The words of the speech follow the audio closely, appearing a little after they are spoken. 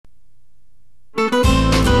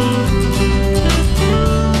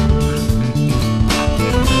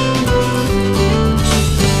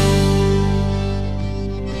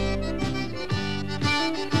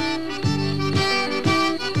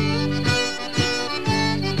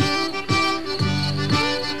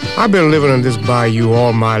I've been living in this bayou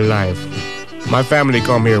all my life. My family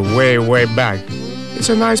come here way, way back. It's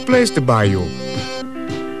a nice place, the bayou.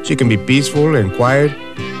 She can be peaceful and quiet,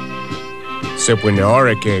 except when the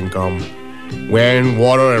hurricane come. Wind,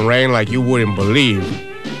 water, and rain like you wouldn't believe.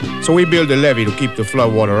 So we build a levee to keep the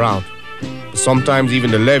flood water out. But sometimes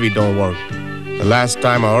even the levee don't work. The last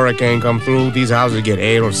time a hurricane come through, these houses get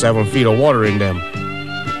 8 or 7 feet of water in them.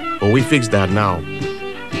 But we fixed that now.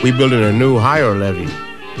 We building a new, higher levee.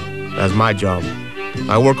 That's my job.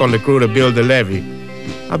 I work on the crew to build the levee.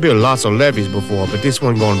 I built lots of levees before, but this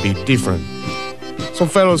one gonna be different. Some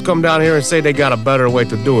fellows come down here and say they got a better way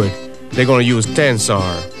to do it. They're gonna use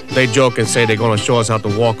Tensar. They joke and say they're gonna show us how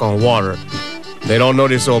to walk on water. They don't know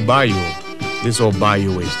this old bayou. This old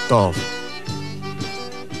bayou is tough.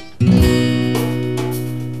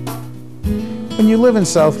 When you live in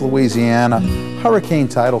South Louisiana, hurricane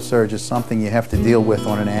tidal surge is something you have to deal with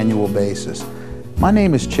on an annual basis. My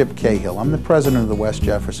name is Chip Cahill. I'm the president of the West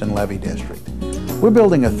Jefferson Levee District. We're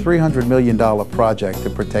building a $300 million project to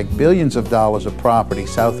protect billions of dollars of property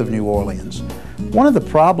south of New Orleans. One of the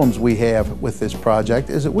problems we have with this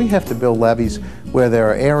project is that we have to build levees where there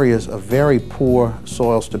are areas of very poor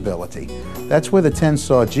soil stability. That's where the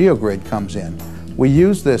Tensar Geogrid comes in. We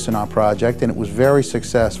used this in our project and it was very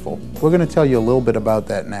successful. We're going to tell you a little bit about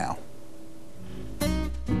that now.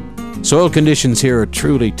 Soil conditions here are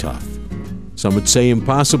truly tough. Some would say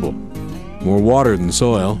impossible. More water than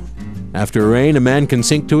soil. After rain, a man can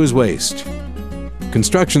sink to his waist.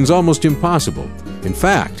 Construction's almost impossible. In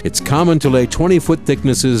fact, it's common to lay 20-foot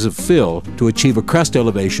thicknesses of fill to achieve a crest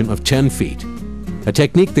elevation of 10 feet. A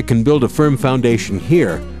technique that can build a firm foundation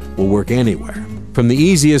here will work anywhere, from the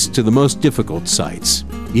easiest to the most difficult sites,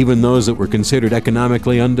 even those that were considered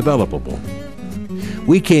economically undevelopable.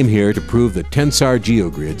 We came here to prove that Tensar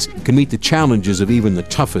Geogrids can meet the challenges of even the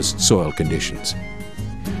toughest soil conditions.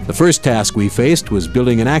 The first task we faced was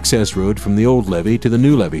building an access road from the old levee to the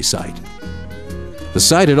new levee site. The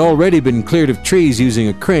site had already been cleared of trees using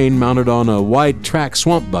a crane mounted on a wide-track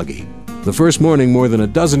swamp buggy. The first morning, more than a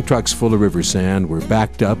dozen trucks full of river sand were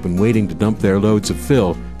backed up and waiting to dump their loads of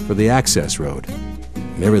fill for the access road.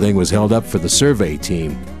 And everything was held up for the survey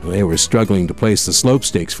team. They were struggling to place the slope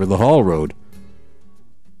stakes for the haul road.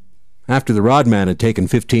 After the rodman had taken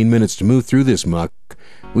 15 minutes to move through this muck,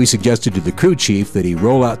 we suggested to the crew chief that he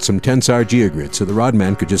roll out some Tensar Geogrids so the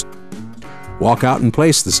rodman could just walk out and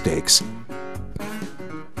place the stakes.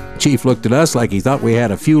 Chief looked at us like he thought we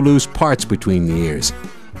had a few loose parts between the ears.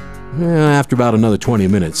 After about another 20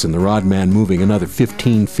 minutes and the rodman moving another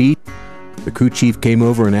 15 feet, the crew chief came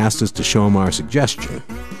over and asked us to show him our suggestion.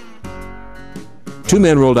 2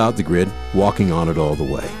 men rolled out the grid, walking on it all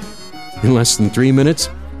the way. In less than 3 minutes,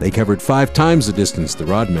 they covered 5 times the distance the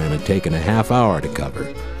rodman had taken a half hour to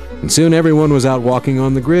cover. And soon everyone was out walking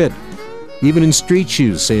on the grid, even in street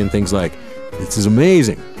shoes, saying things like, "This is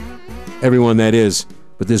amazing." Everyone, that is,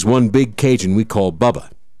 but this one big Cajun we call Bubba.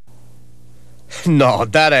 No,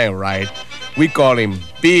 that ain't right. We call him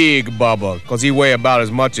Big Bubba, because he weigh about as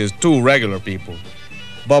much as 2 regular people.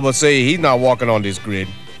 Bubba say he's not walking on this grid.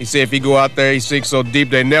 He say if he go out there, he sinks so deep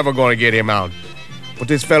they never gonna get him out. But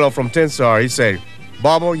this fellow from Tensar, he said,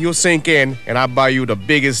 "Bubba, you sink in, and I buy you the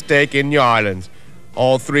biggest steak in New Orleans."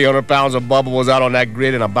 All 300 pounds of Bubba was out on that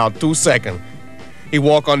grid in about 2 seconds. He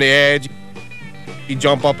walk on the edge, he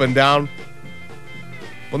jump up and down.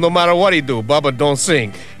 But no matter what he do, Bubba don't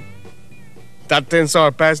sink. That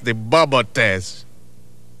Tensar passed the Bubba test.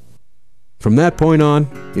 From that point on,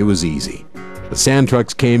 it was easy. The sand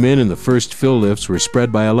trucks came in and the first fill lifts were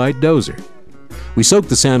spread by a light dozer. We soaked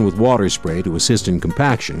the sand with water spray to assist in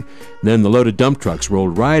compaction, then the loaded dump trucks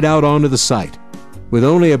rolled right out onto the site, with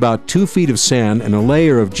only about 2 feet of sand and a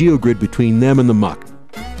layer of geogrid between them and the muck.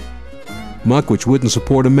 Muck which wouldn't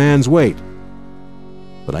support a man's weight.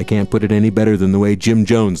 But I can't put it any better than the way Jim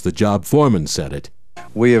Jones, the job foreman, said it.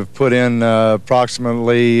 We have put in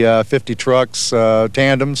approximately 50 trucks,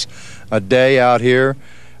 tandems, a day out here.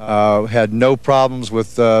 Had no problems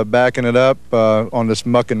with backing it up on this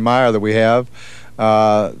muck and mire that we have.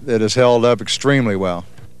 It has held up extremely well.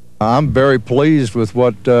 I'm very pleased with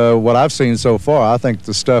what I've seen so far. I think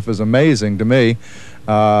the stuff is amazing to me.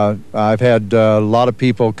 I've had a lot of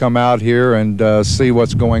people come out here and see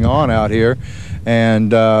what's going on out here.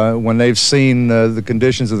 And when they've seen the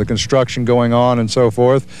conditions of the construction going on and so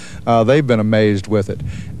forth, they've been amazed with it.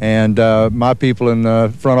 And my people in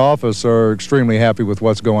the front office are extremely happy with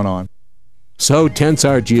what's going on. So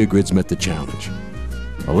Tensar Geogrids met the challenge.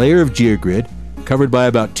 A layer of geogrid, covered by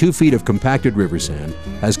about 2 feet of compacted river sand,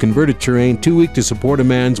 has converted terrain too weak to support a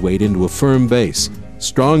man's weight into a firm base,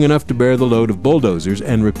 strong enough to bear the load of bulldozers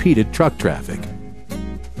and repeated truck traffic.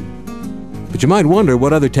 But you might wonder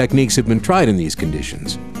what other techniques have been tried in these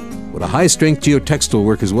conditions. Would a high-strength geotextile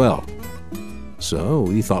work as well? So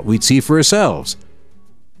we thought we'd see for ourselves.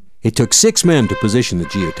 It took 6 men to position the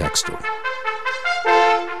geotextile.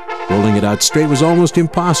 Rolling it out straight was almost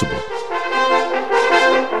impossible.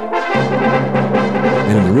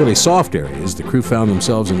 And in the really soft areas, the crew found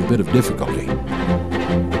themselves in a bit of difficulty.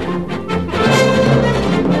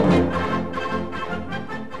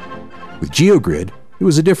 With Geogrid, it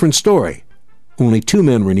was a different story. Only 2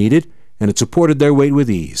 men were needed, and it supported their weight with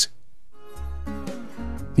ease.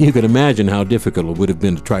 You could imagine how difficult it would have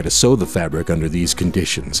been to try to sew the fabric under these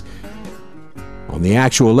conditions. On the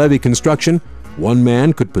actual levee construction, 1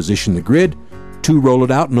 man could position the grid, 2 roll it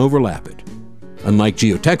out and overlap it. Unlike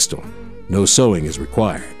geotextile, no sewing is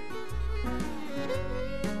required.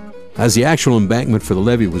 As the actual embankment for the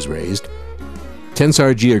levee was raised,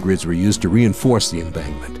 Tensar geogrids were used to reinforce the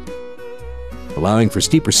embankment, allowing for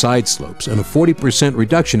steeper side slopes and a 40%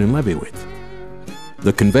 reduction in levee width.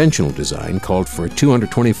 The conventional design called for a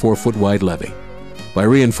 224-foot wide levee. By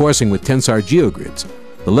reinforcing with Tensar geogrids,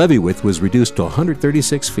 the levee width was reduced to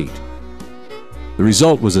 136 feet. The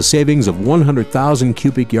result was a savings of 100,000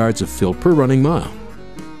 cubic yards of fill per running mile.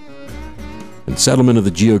 And settlement of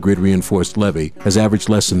the geogrid reinforced levee has averaged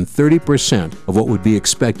less than 30% of what would be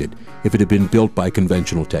expected if it had been built by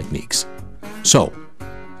conventional techniques. So,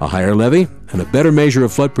 a higher levee and a better measure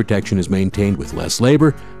of flood protection is maintained with less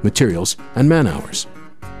labor, materials, and man-hours.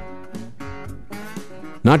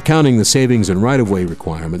 Not counting the savings and right-of-way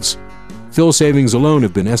requirements, fill savings alone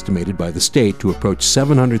have been estimated by the state to approach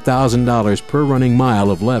 $700,000 per running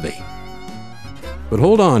mile of levee. But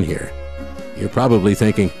hold on here. You're probably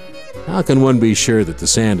thinking, how can one be sure that the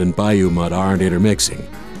sand and bayou mud aren't intermixing?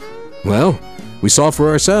 Well, we saw for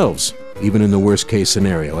ourselves, even in the worst-case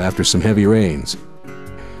scenario after some heavy rains.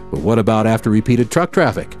 But what about after repeated truck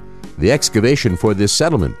traffic? The excavation for this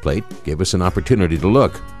settlement plate gave us an opportunity to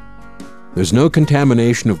look. There's no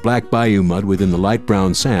contamination of black bayou mud within the light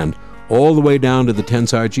brown sand all the way down to the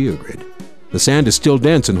Tensar geogrid. The sand is still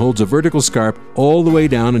dense and holds a vertical scarp all the way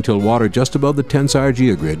down until water just above the Tensar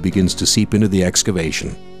geogrid begins to seep into the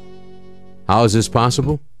excavation. How is this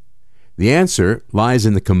possible? The answer lies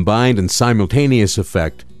in the combined and simultaneous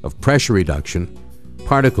effect of pressure reduction,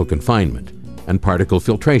 particle confinement, and particle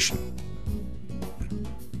filtration.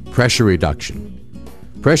 Pressure reduction.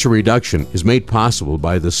 Pressure reduction is made possible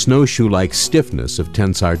by the snowshoe-like stiffness of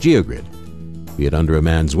Tensar geogrid, be it under a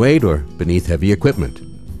man's weight or beneath heavy equipment.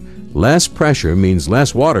 Less pressure means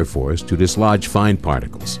less water force to dislodge fine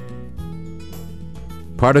particles.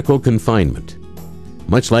 Particle confinement.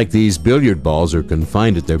 Much like these billiard balls are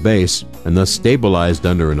confined at their base and thus stabilized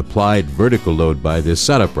under an applied vertical load by this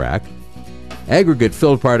setup rack, aggregate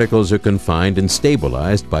fill particles are confined and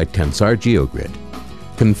stabilized by Tensar geogrid.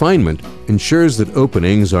 Confinement ensures that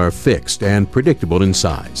openings are fixed and predictable in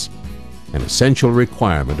size, an essential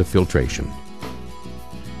requirement of filtration.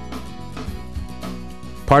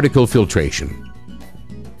 Particle filtration.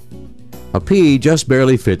 A pea just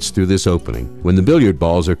barely fits through this opening when the billiard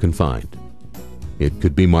balls are confined. It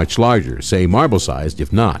could be much larger, say marble-sized,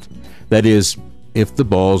 if not. That is, if the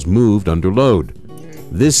balls moved under load.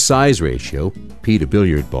 This size ratio, pea to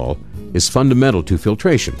billiard ball, is fundamental to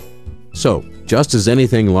filtration. So, just as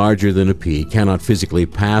anything larger than a pea cannot physically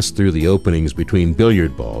pass through the openings between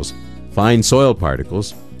billiard balls, fine soil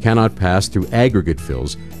particles cannot pass through aggregate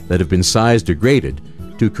fills that have been sized or graded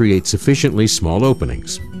to create sufficiently small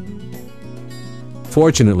openings.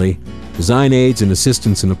 Fortunately, design aids and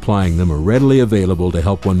assistance in applying them are readily available to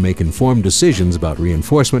help one make informed decisions about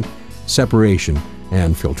reinforcement, separation,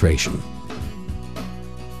 and filtration.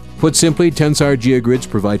 Put simply, Tensar geogrids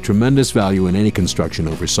provide tremendous value in any construction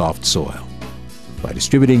over soft soil. By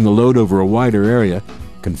distributing the load over a wider area,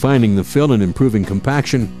 confining the fill and improving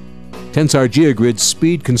compaction, Tensar geogrids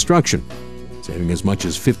speed construction, saving as much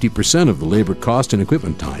as 50% of the labor cost and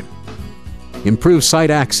equipment time. Improve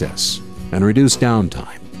site access and reduce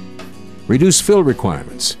downtime. Reduce fill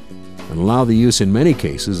requirements and allow the use in many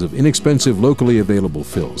cases of inexpensive locally available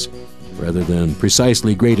fills rather than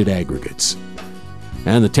precisely graded aggregates.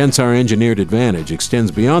 And the Tensar engineered advantage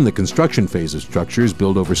extends beyond the construction phase of structures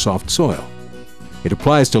built over soft soil. It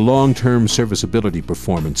applies to long-term serviceability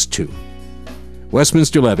performance too.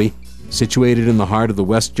 Westminster Levee, situated in the heart of the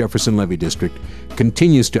West Jefferson Levee District,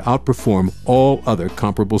 continues to outperform all other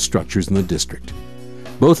comparable structures in the district,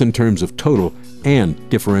 both in terms of total and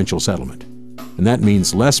differential settlement. And that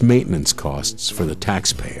means less maintenance costs for the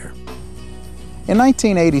taxpayer. In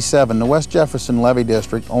 1987, the West Jefferson Levee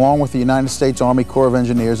District, along with the United States Army Corps of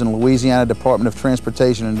Engineers and Louisiana Department of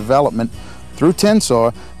Transportation and Development, through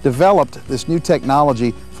Tensar, developed this new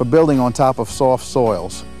technology for building on top of soft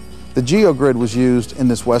soils. The Geogrid was used in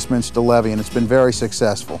this Westminster Levee, and it's been very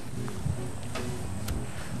successful.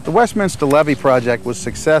 The Westminster Levee project was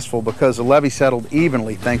successful because the levee settled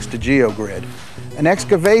evenly thanks to Geogrid. An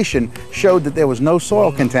excavation showed that there was no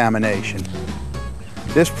soil contamination.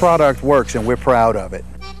 This product works, and we're proud of it.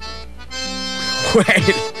 Wait,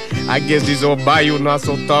 I guess this old bayou not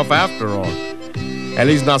so tough after all. At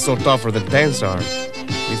least not so tougher than Tensar.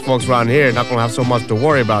 These folks around here are not gonna have so much to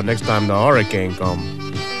worry about next time the hurricane comes.